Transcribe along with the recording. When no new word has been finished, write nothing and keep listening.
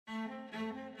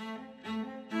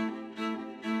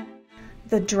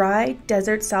The dry,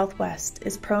 desert Southwest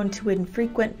is prone to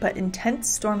infrequent but intense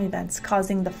storm events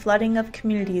causing the flooding of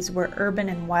communities where urban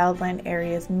and wildland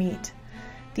areas meet.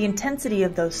 The intensity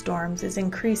of those storms is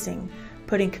increasing,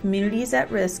 putting communities at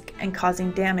risk and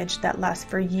causing damage that lasts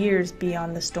for years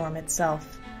beyond the storm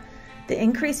itself. The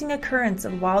increasing occurrence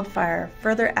of wildfire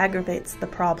further aggravates the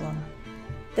problem.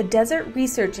 The Desert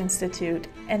Research Institute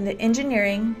and the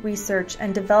Engineering, Research,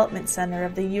 and Development Center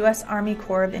of the U.S. Army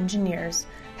Corps of Engineers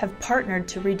have partnered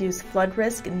to reduce flood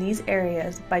risk in these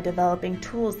areas by developing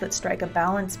tools that strike a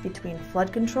balance between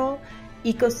flood control,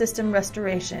 ecosystem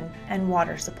restoration, and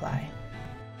water supply.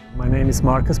 My name is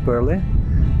Marcus Burley.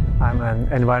 I'm an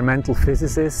environmental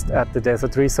physicist at the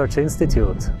Desert Research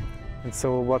Institute. And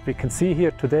so what we can see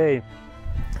here today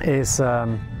is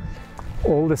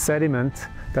all the sediment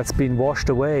that's been washed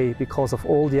away because of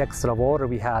all the extra water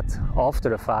we had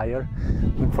after a fire.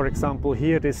 And for example,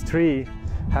 here this tree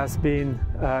has been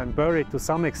buried to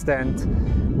some extent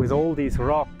with all these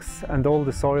rocks and all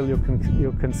the soil you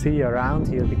can see around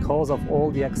here because of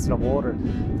all the extra water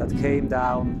that came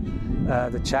down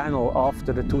the channel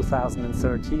after the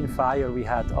 2013 fire we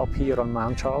had up here on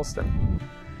Mount Charleston.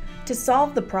 To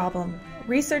solve the problem,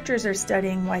 researchers are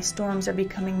studying why storms are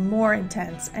becoming more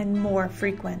intense and more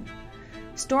frequent.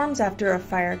 Storms after a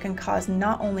fire can cause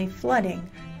not only flooding,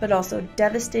 but also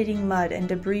devastating mud and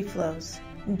debris flows.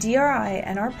 DRI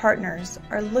and our partners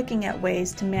are looking at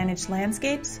ways to manage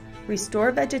landscapes, restore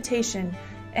vegetation,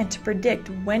 and to predict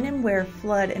when and where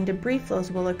flood and debris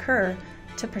flows will occur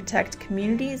to protect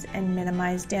communities and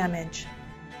minimize damage.